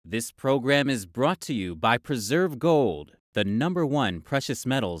This program is brought to you by Preserve Gold, the #1 precious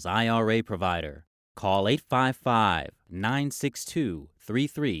metals IRA provider. Call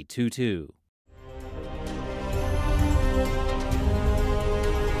 855-962-3322.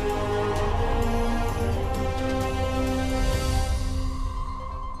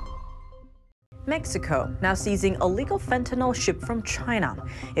 Mexico now seizing illegal fentanyl shipped from China.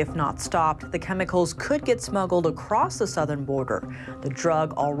 If not stopped, the chemicals could get smuggled across the southern border, the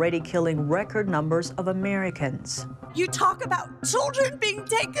drug already killing record numbers of Americans. You talk about children being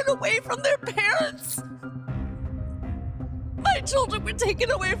taken away from their parents. My children were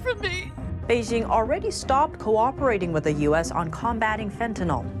taken away from me. Beijing already stopped cooperating with the U.S. on combating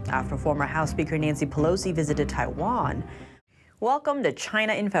fentanyl after former House Speaker Nancy Pelosi visited Taiwan. Welcome to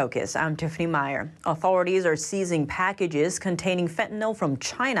China in Focus. I'm Tiffany Meyer. Authorities are seizing packages containing fentanyl from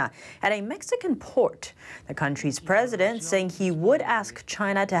China at a Mexican port. The country's president saying he would ask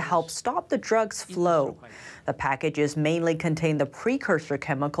China to help stop the drug's flow. The packages mainly contain the precursor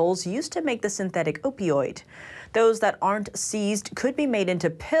chemicals used to make the synthetic opioid. Those that aren't seized could be made into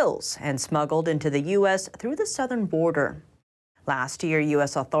pills and smuggled into the U.S. through the southern border. Last year,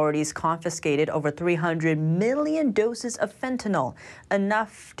 U.S. authorities confiscated over 300 million doses of fentanyl,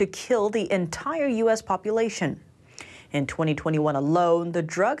 enough to kill the entire U.S. population. In 2021 alone, the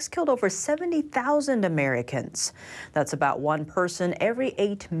drugs killed over 70,000 Americans. That's about one person every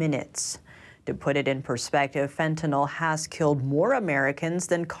 8 minutes. To put it in perspective, fentanyl has killed more Americans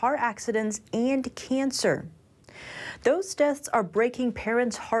than car accidents and cancer. Those deaths are breaking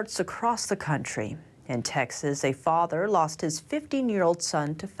parents' hearts across the country. In Texas, a father lost his 15-year-old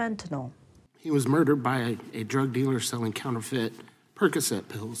son to fentanyl. He was murdered by a drug dealer selling counterfeit Percocet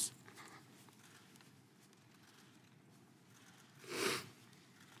pills.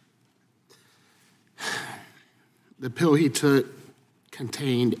 The pill he took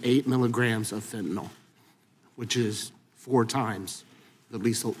contained 8 milligrams of fentanyl, which is 4 times the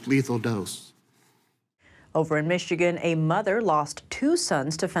lethal dose. Over in Michigan, a mother lost 2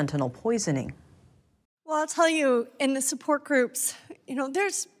 sons to fentanyl poisoning. Well, I'll tell you, in the support groups, there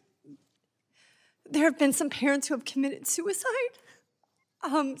have been some parents who have committed suicide,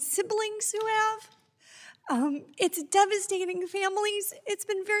 siblings who have. It's devastating families. It's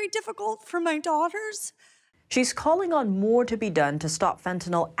been very difficult for my daughters. She's calling on more to be done to stop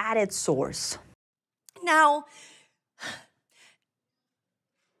fentanyl at its source. Now,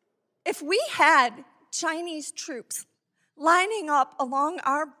 if we had Chinese troops lining up along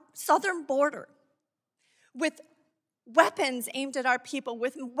our southern border with weapons aimed at our people,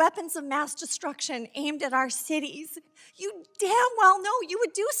 with weapons of mass destruction aimed at our cities, you damn well know you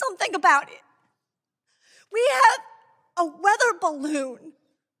would do something about it. We had a weather balloon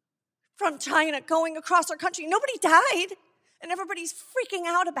from China going across our country. Nobody died, and everybody's freaking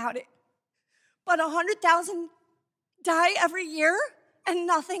out about it. But 100,000 die every year, and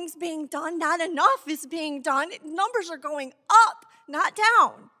nothing's being done. Not enough is being done. Numbers are going up, not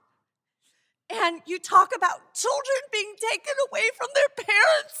down. And you talk about children being taken away from their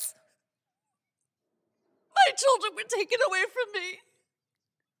parents. My children were taken away from me.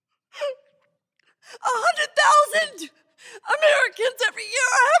 100,000 Americans every year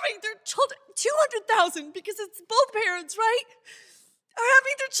are having their children, 200,000 because it's both parents, right? Are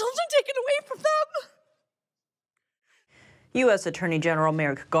having their children taken away from them. U.S. Attorney General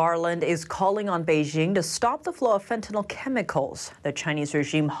Merrick Garland is calling on Beijing to stop the flow of fentanyl chemicals. The Chinese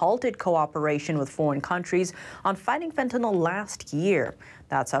regime halted cooperation with foreign countries on fighting fentanyl last year.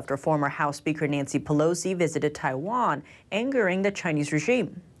 That's after former House Speaker Nancy Pelosi visited Taiwan, angering the Chinese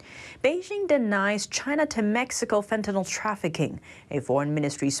regime. Beijing denies China to Mexico fentanyl trafficking. A foreign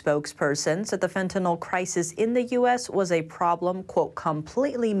ministry spokesperson said the fentanyl crisis in the U.S. was a problem, quote,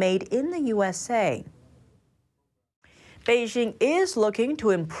 completely made in the USA. Beijing is looking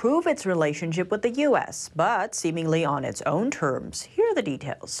to improve its relationship with the U.S., but seemingly on its own terms. Here are the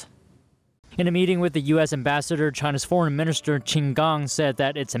details. In a meeting with the U.S. ambassador, China's foreign minister Qin Gang said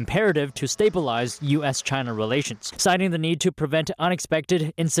that it's imperative to stabilize U.S.-China relations, citing the need to prevent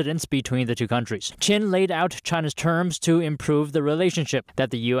unexpected incidents between the two countries. Qin laid out China's terms to improve the relationship, that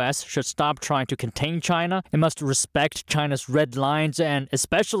the U.S. should stop trying to contain China, it must respect China's red lines, and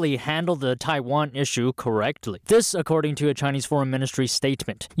especially handle the Taiwan issue correctly. This, according to a Chinese foreign ministry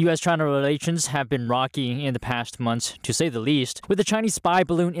statement. U.S.-China relations have been rocky in the past months, to say the least, with the Chinese spy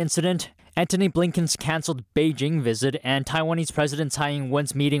balloon incident Antony Blinken's canceled Beijing visit and Taiwanese President Tsai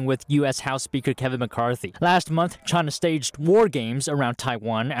Ing-wen's meeting with U.S. House Speaker Kevin McCarthy. Last month, China staged war games around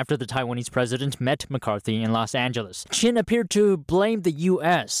Taiwan after the Taiwanese president met McCarthy in Los Angeles. Qin appeared to blame the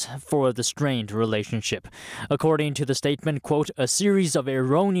U.S. for the strained relationship. According to the statement, quote, a series of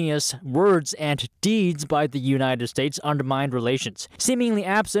erroneous words and deeds by the United States undermined relations. Seemingly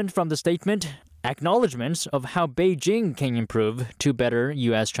absent from the statement, acknowledgments of how Beijing can improve to better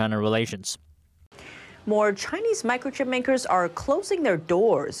U.S.-China relations. More Chinese microchip makers are closing their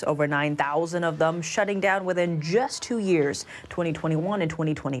doors, over 9,000 of them shutting down within just 2 years, 2021 and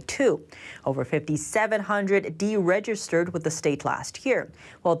 2022. Over 5,700 deregistered with the state last year,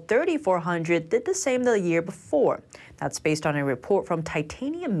 while 3,400 did the same the year before. That's based on a report from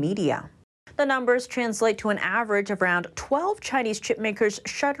Titanium Media. The numbers translate to an average of around 12 Chinese chip makers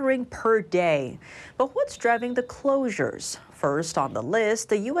shuttering per day. But what's driving the closures? First on the list,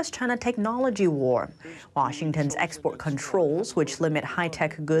 the U.S.-China technology war. Washington's export controls, which limit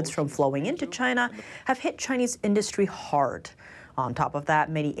high-tech goods from flowing into China, have hit Chinese industry hard. On top of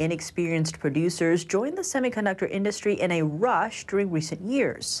that, many inexperienced producers joined the semiconductor industry in a rush during recent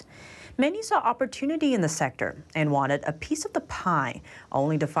years. Many saw opportunity in the sector and wanted a piece of the pie,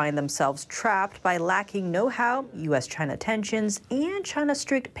 only to find themselves trapped by lacking know-how, U.S.-China tensions, and China's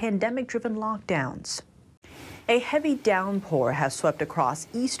strict pandemic-driven lockdowns. A heavy downpour has swept across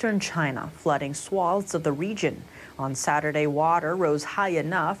eastern China, flooding swaths of the region. On Saturday, water rose high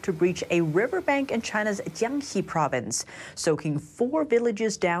enough to breach a riverbank in China's Jiangxi province, soaking 4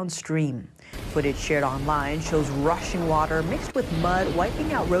 villages downstream. Footage shared online shows rushing water mixed with mud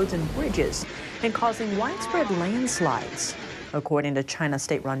wiping out roads and bridges and causing widespread landslides. According to China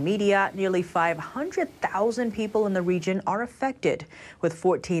state-run media, nearly 500,000 people in the region are affected, with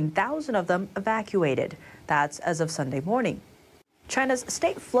 14,000 of them evacuated. That's as of Sunday morning. China's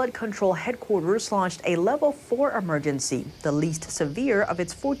state flood control headquarters launched a level 4 emergency, the least severe of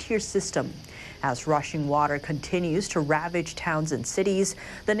its 4-tier system. As rushing water continues to ravage towns and cities,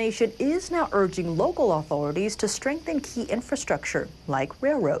 the nation is now urging local authorities to strengthen key infrastructure, like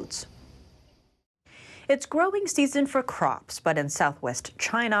railroads. It's growing season for crops, but in southwest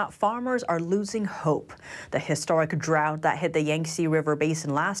China, farmers are losing hope. The historic drought that hit the Yangtze River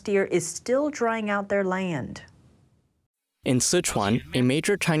basin last year is still drying out their land. In Sichuan, a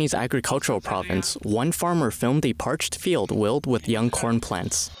major Chinese agricultural province, one farmer filmed a parched field willed with young corn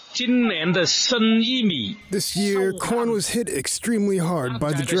plants. This year, corn was hit extremely hard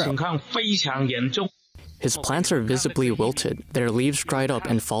by the drought. His plants are visibly wilted, their leaves dried up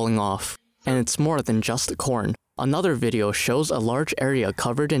and falling off. And it's more than just corn. Another video shows a large area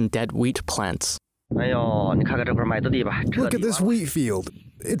covered in dead wheat plants. Look at this wheat field.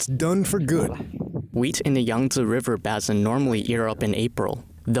 It's done for good. Wheat in the Yangtze River basin normally ear up in April,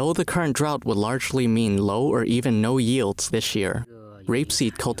 though the current drought would largely mean low or even no yields this year.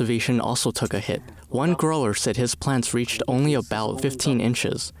 Rapeseed cultivation also took a hit. One grower said his plants reached only about 15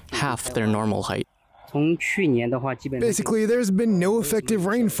 inches, half their normal height. Basically, there's been no effective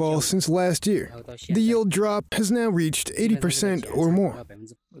rainfall since last year. The yield drop has now reached 80% or more.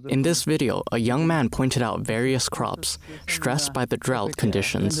 In this video, a young man pointed out various crops, stressed by the drought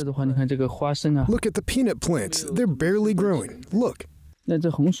conditions. Look at the peanut plants. They're barely growing. Look. And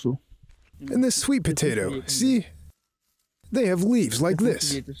this sweet potato, see? They have leaves like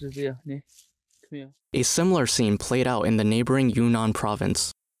this. A similar scene played out in the neighboring Yunnan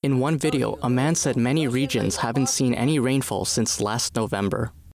province. In one video, a man said many regions haven't seen any rainfall since last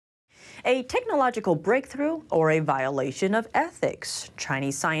November. A technological breakthrough or a violation of ethics?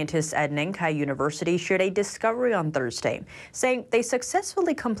 Chinese scientists at Nankai University shared a discovery on Thursday, saying they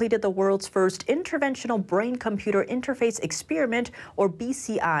successfully completed the world's first interventional brain-computer interface experiment, or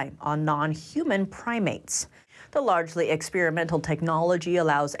BCI, on non-human primates. The largely experimental technology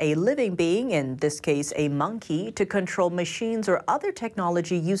allows a living being, in this case a monkey, to control machines or other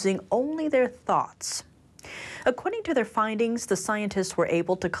technology using only their thoughts. According to their findings, the scientists were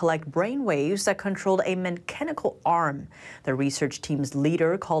able to collect brain waves that controlled a mechanical arm. The research team's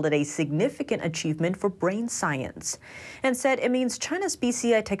leader called it a significant achievement for brain science and said it means China's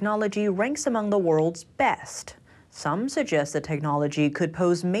BCI technology ranks among the world's best. Some suggest the technology could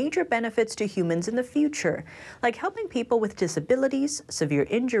pose major benefits to humans in the future, like helping people with disabilities, severe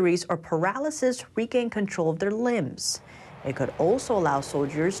injuries, or paralysis regain control of their limbs. It could also allow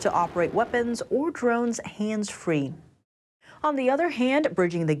soldiers to operate weapons or drones hands-free. On the other hand,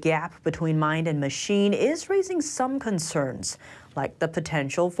 bridging the gap between mind and machine is raising some concerns, like the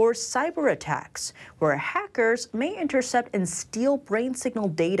potential for cyber attacks, where hackers may intercept and steal brain signal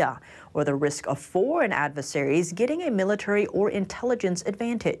data, or the risk of foreign adversaries getting a military or intelligence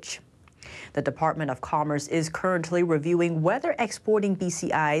advantage. The Department of Commerce is currently reviewing whether exporting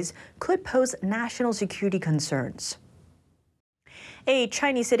BCIs could pose national security concerns. A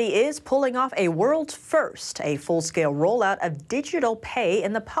Chinese city is pulling off a world's first, a full-scale rollout of digital pay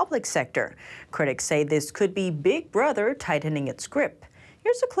in the public sector. Critics say this could be Big Brother tightening its grip.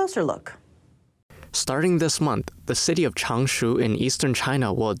 Here's a closer look. Starting this month, the city of Changshu in eastern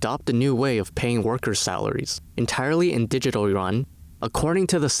China will adopt a new way of paying workers' salaries, entirely in digital yuan. According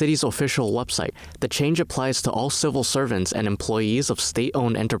to the city's official website, the change applies to all civil servants and employees of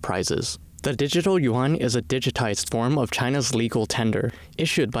state-owned enterprises. The digital yuan is a digitized form of China's legal tender,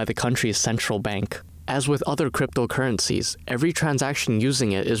 issued by the country's central bank. As with other cryptocurrencies, every transaction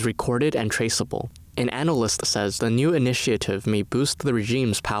using it is recorded and traceable. An analyst says the new initiative may boost the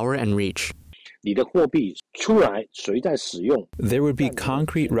regime's power and reach. There would be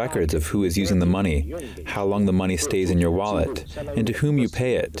concrete records of who is using the money, how long the money stays in your wallet, and to whom you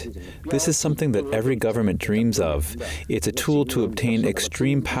pay it. This is something that every government dreams of. It's a tool to obtain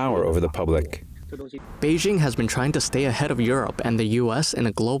extreme power over the public. Beijing has been trying to stay ahead of Europe and the US in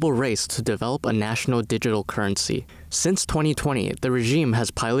a global race to develop a national digital currency. Since 2020, the regime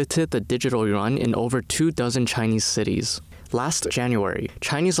has piloted the digital yuan in over 24 Chinese cities. Last January,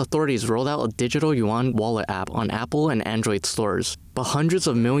 Chinese authorities rolled out a digital yuan wallet app on Apple and Android stores. But hundreds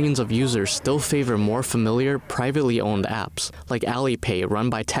of millions of users still favor more familiar, privately owned apps, like Alipay run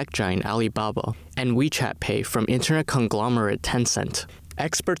by tech giant Alibaba, and WeChat Pay from internet conglomerate Tencent.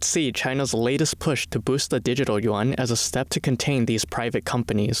 Experts see China's latest push to boost the digital yuan as a step to contain these private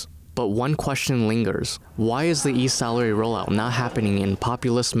companies. But one question lingers. Why is the e-salary rollout not happening in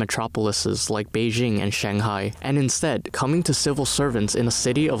populous metropolises like Beijing and Shanghai, and instead coming to civil servants in a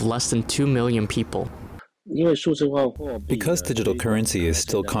city of less than 2 million people? Because digital currency is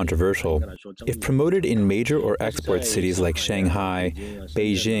still controversial, if promoted in major or export cities like Shanghai,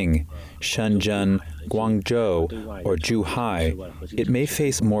 Beijing, Shenzhen, Guangzhou, or Zhuhai, it may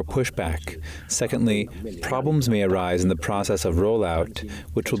face more pushback. Secondly, problems may arise in the process of rollout,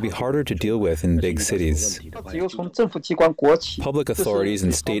 which will be harder to deal with in big cities. Public authorities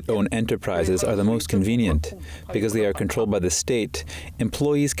and state-owned enterprises are the most convenient. Because they are controlled by the state,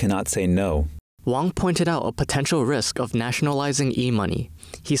 employees cannot say no. Wang pointed out a potential risk of nationalizing e-money.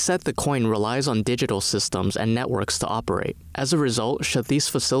 He said the coin relies on digital systems and networks to operate. As a result, should these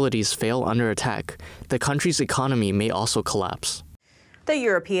facilities fail under attack, the country's economy may also collapse. The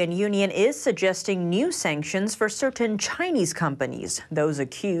European Union is suggesting new sanctions for certain Chinese companies, those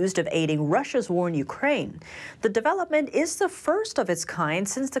accused of aiding Russia's war in Ukraine. The development is the first of its kind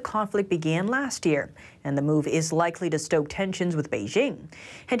since the conflict began last year, and the move is likely to stoke tensions with Beijing.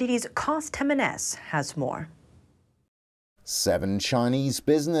 NTD's Cost Temenes has more. 7 Chinese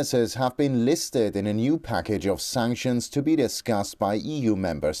businesses have been listed in a new package of sanctions to be discussed by EU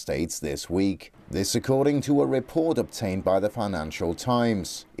member states this week. This according to a report obtained by the Financial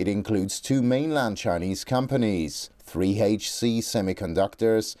Times. It includes 2 mainland Chinese companies, 3HC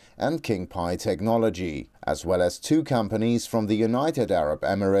Semiconductors and Kingpie Technology, as well as 2 companies from the United Arab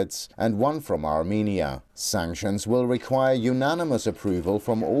Emirates and 1 from Armenia. Sanctions will require unanimous approval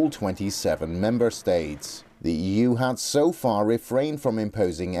from all 27 member states. The EU had so far refrained from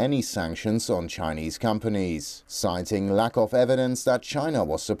imposing any sanctions on Chinese companies, citing lack of evidence that China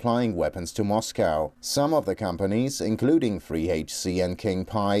was supplying weapons to Moscow. Some of the companies, including 3HC and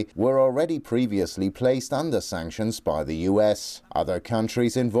Kingpie, were already previously placed under sanctions by the US. Other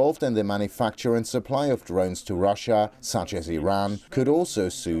countries involved in the manufacture and supply of drones to Russia, such as Iran, could also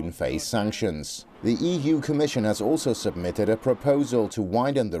soon face sanctions. The EU Commission has also submitted a proposal to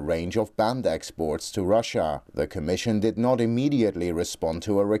widen the range of banned exports to Russia. The Commission did not immediately respond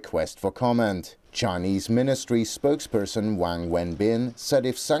to a request for comment. Chinese ministry spokesperson Wang Wenbin said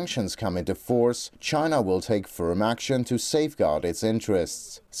if sanctions come into force, China will take firm action to safeguard its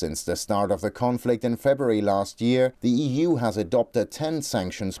interests. Since the start of the conflict in February last year, the EU has adopted 10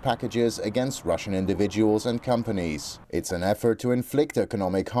 sanctions packages against Russian individuals and companies. It's an effort to inflict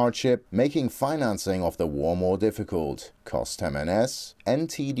economic hardship, making financing of the war more difficult. Cost Temenes,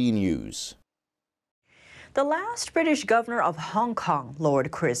 NTD News. The last British governor of Hong Kong, Lord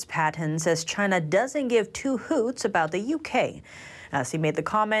Chris Patten, says China doesn't give 2 hoots about the UK. As he made the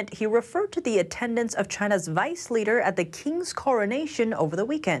comment, he referred to the attendance of China's vice leader at the King's coronation over the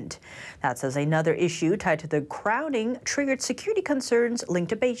weekend. That's as another issue tied to the crowning triggered security concerns linked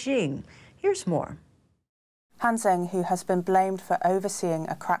to Beijing. Here's more. Han Zheng, who has been blamed for overseeing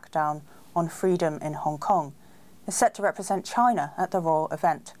a crackdown on freedom in Hong Kong, is set to represent China at the royal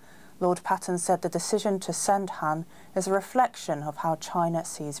event. Lord Patten said the decision to send Han is a reflection of how China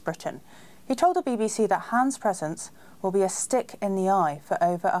sees Britain. He told the BBC that Han's presence will be a stick in the eye for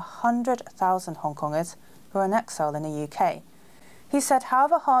over 100,000 Hong Kongers who are in exile in the UK. He said,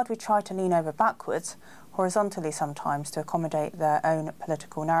 however hard we try to lean over backwards, horizontally sometimes, to accommodate their own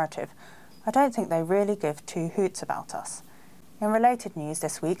political narrative, I don't think they really give two hoots about us. In related news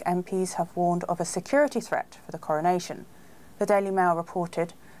this week, MPs have warned of a security threat for the coronation. The Daily Mail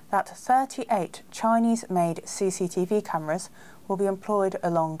reported that 38 Chinese-made CCTV cameras will be employed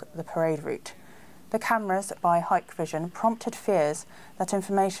along the parade route. The cameras by Hikvision prompted fears that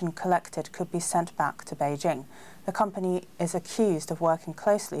information collected could be sent back to Beijing. The company is accused of working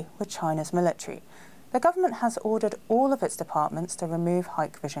closely with China's military. The government has ordered all of its departments to remove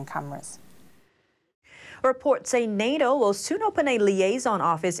Hikvision cameras. Reports say NATO will soon open a liaison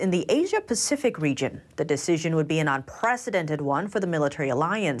office in the Asia-Pacific region. The decision would be an unprecedented one for the military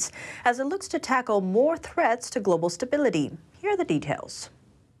alliance, as it looks to tackle more threats to global stability. Here are the details.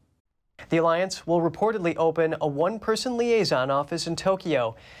 The alliance will reportedly open a one-person liaison office in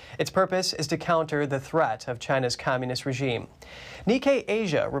Tokyo. Its purpose is to counter the threat of China's communist regime. Nikkei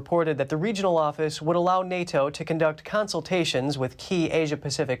Asia reported that the regional office would allow NATO to conduct consultations with key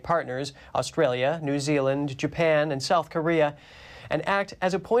Asia-Pacific partners, Australia, New Zealand, Japan, and South Korea, and act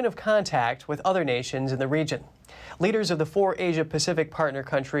as a point of contact with other nations in the region. Leaders of the 4 Asia-Pacific partner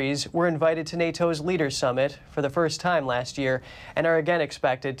countries were invited to NATO's Leaders Summit for the first time last year and are again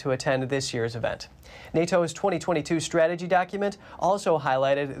expected to attend this year's event. NATO's 2022 strategy document also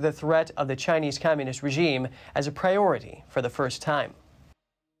highlighted the threat of the Chinese Communist regime as a priority for the first time.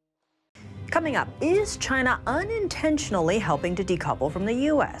 Coming up, is China unintentionally helping to decouple from the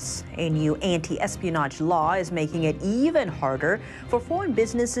U.S.? A new anti-espionage law is making it even harder for foreign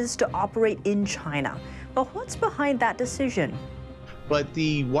businesses to operate in China. But what's behind that decision? But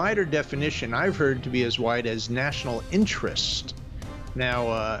the wider definition I've heard to be as wide as national interest.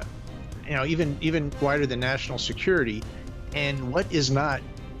 Now, even wider than national security. And what is not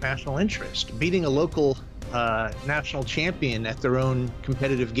national interest? Beating a local national champion at their own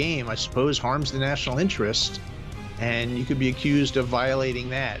competitive game, I suppose, harms the national interest, and you could be accused of violating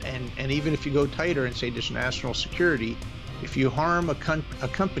that. And even if you go tighter and say just national security, if you harm a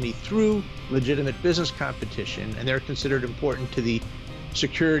company through legitimate business competition and they're considered important to the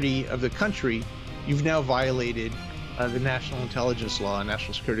security of the country, you've now violated the national intelligence law and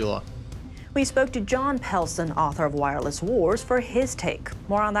national security law. We spoke to John Pelson, author of Wireless Wars, for his take.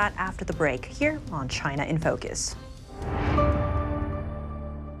 More on that after the break, here on China in Focus.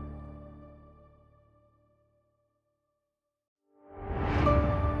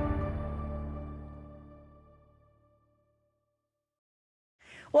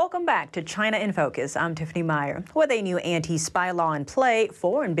 Welcome back to China in Focus. I'm Tiffany Meyer. With a new anti-spy law in play,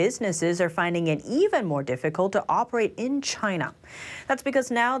 foreign businesses are finding it even more difficult to operate in China. That's because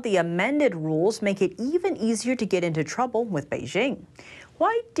now the amended rules make it even easier to get into trouble with Beijing.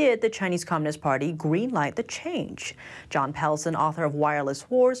 Why did the Chinese Communist Party greenlight the change? John Pelson, author of Wireless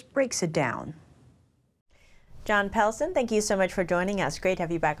Wars, breaks it down. John Pelson, thank you so much for joining us. Great to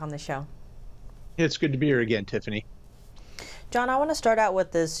have you back on the show. It's good to be here again, Tiffany. John, I want to start out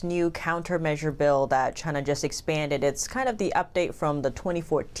with this new countermeasure bill that China just expanded. It's kind of the update from the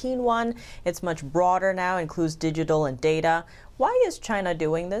 2014 one. It's much broader now, includes digital and data. Why is China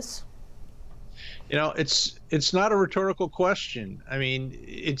doing this? You know, it's not a rhetorical question. I mean,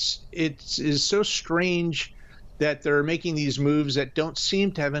 it is so strange that they're making these moves that don't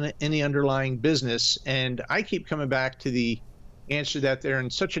seem to have any underlying business. And I keep coming back to the answer that they're in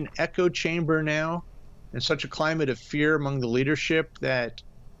such an echo chamber now, and such a climate of fear among the leadership, that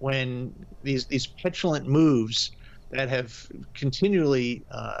when these petulant moves that have continually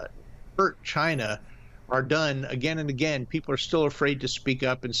hurt China are done again and again, people are still afraid to speak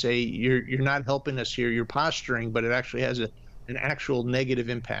up and say, you're not helping us here, you're posturing, but it actually has an actual negative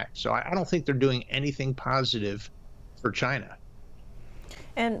impact. So I don't think they're doing anything positive for China.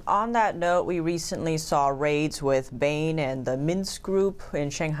 And on that note, we recently saw raids with Bain and the Minsk Group in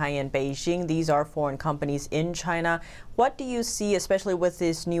Shanghai and Beijing. These are foreign companies in China. What do you see, especially with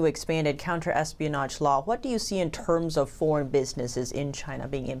this new expanded counter-espionage law, what do you see in terms of foreign businesses in China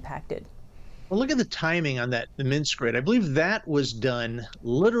being impacted? Well, look at the timing on the Minsk raid. I believe that was done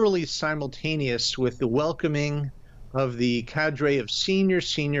literally simultaneous with the welcoming of the cadre of senior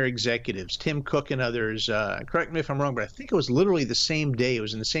executives, Tim Cook and others. Correct me if I'm wrong, but I think it was literally the same day. It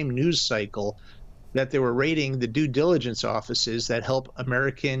was in the same news cycle that they were raiding the due diligence offices that help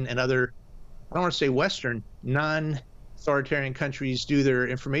American and other, I don't want to say Western, non-authoritarian countries do their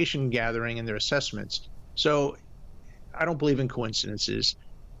information gathering and their assessments. So I don't believe in coincidences.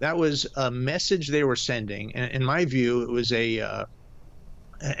 That was a message they were sending. And in my view, it was a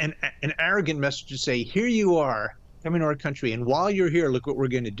an arrogant message to say, here you are coming to our country, and while you're here, look what we're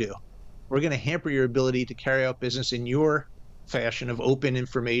going to do. We're going to hamper your ability to carry out business in your fashion of open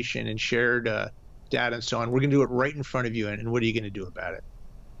information and shared data and so on. We're going to do it right in front of you, and what are you going to do about it?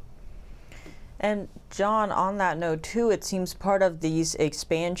 And John, on that note too, it seems part of these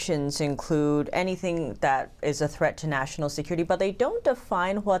expansions include anything that is a threat to national security, but they don't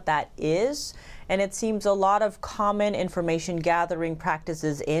define what that is. And it seems a lot of common information gathering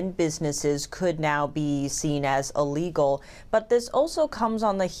practices in businesses could now be seen as illegal. But this also comes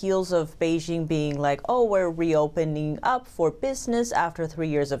on the heels of Beijing being like, oh, we're reopening up for business after 3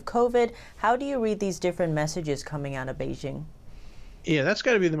 years of COVID. How do you read these different messages coming out of Beijing? Yeah, that's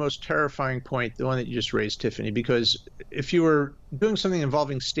got to be the most terrifying point, the one that you just raised, Tiffany, because if you were doing something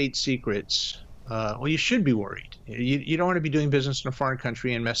involving state secrets, well, you should be worried. You don't want to be doing business in a foreign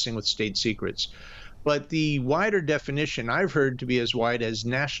country and messing with state secrets. But the wider definition I've heard to be as wide as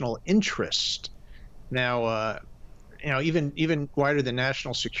national interest. Now, even wider than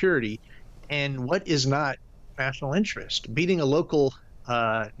national security. And what is not national interest? Beating a local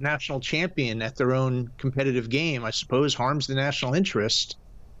national champion at their own competitive game, I suppose, harms the national interest,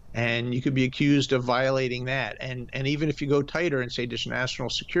 and you could be accused of violating that. And even if you go tighter and say just national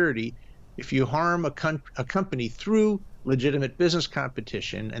security, if you harm a company through legitimate business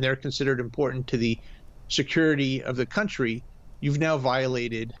competition and they're considered important to the security of the country, you've now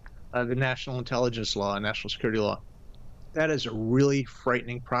violated the national intelligence law and national security law. That is a really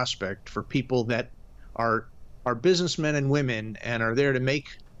frightening prospect for people that are businessmen and women and are there to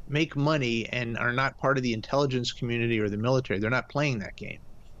make money and are not part of the intelligence community or the military. They're not playing that game.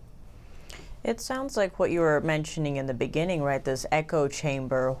 It sounds like what you were mentioning in the beginning, right? This echo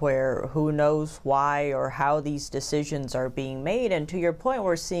chamber where who knows why or how these decisions are being made. And to your point,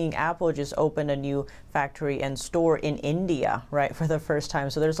 we're seeing Apple just open a new factory and store in India, right, for the first time.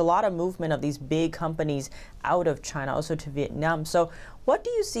 So there's a lot of movement of these big companies out of China, also to Vietnam. So what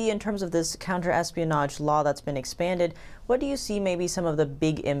do you see in terms of this counter-espionage law that's been expanded? What do you see maybe some of the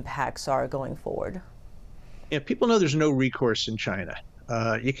big impacts are going forward? Yeah, people know there's no recourse in China.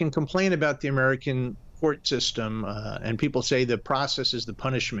 You can complain about the American court system, and people say the process is the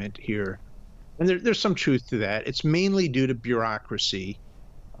punishment here. And there's some truth to that. It's mainly due to bureaucracy.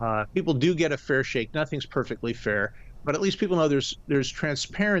 People do get a fair shake. Nothing's perfectly fair, but at least people know there's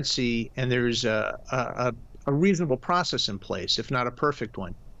transparency and there's a reasonable process in place, if not a perfect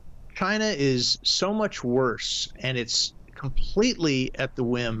one. China is so much worse, and it's completely at the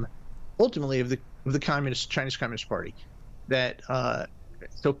whim, ultimately, of the Chinese Communist Party. That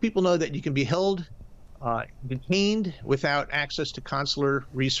so people know that you can be held, detained without access to consular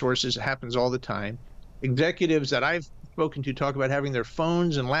resources. It happens all the time. Executives that I've spoken to talk about having their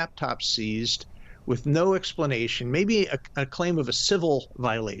phones and laptops seized with no explanation, maybe a claim of a civil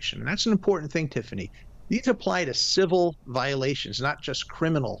violation. And that's an important thing, Tiffany. These apply to civil violations, not just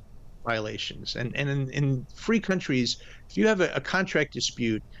criminal violations. And in free countries, if you have a contract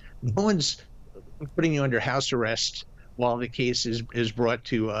dispute, no one's putting you under house arrest while the case is brought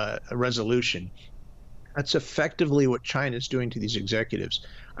to a resolution. That's effectively what China is doing to these executives.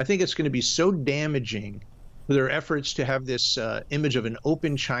 I think it's going to be so damaging to their efforts to have this image of an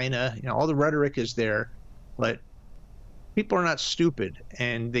open China. You know, all the rhetoric is there, but people are not stupid,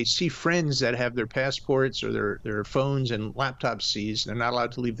 and they see friends that have their passports or their phones and laptops seized, and they're not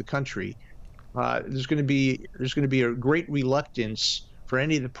allowed to leave the country. There's going to be a great reluctance for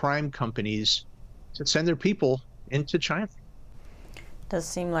any of the prime companies to send their people into China. Does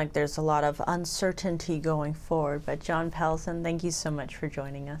seem like there's a lot of uncertainty going forward, but John Pelson, thank you so much for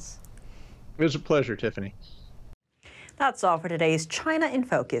joining us. It was a pleasure, Tiffany. That's all for today's China in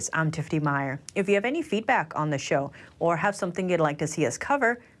Focus. I'm Tiffany Meyer. If you have any feedback on the show or have something you'd like to see us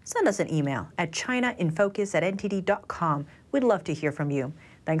cover, send us an email at chinainfocus@ntd.com. We'd love to hear from you.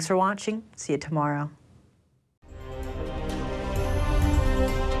 Thanks for watching. See you tomorrow.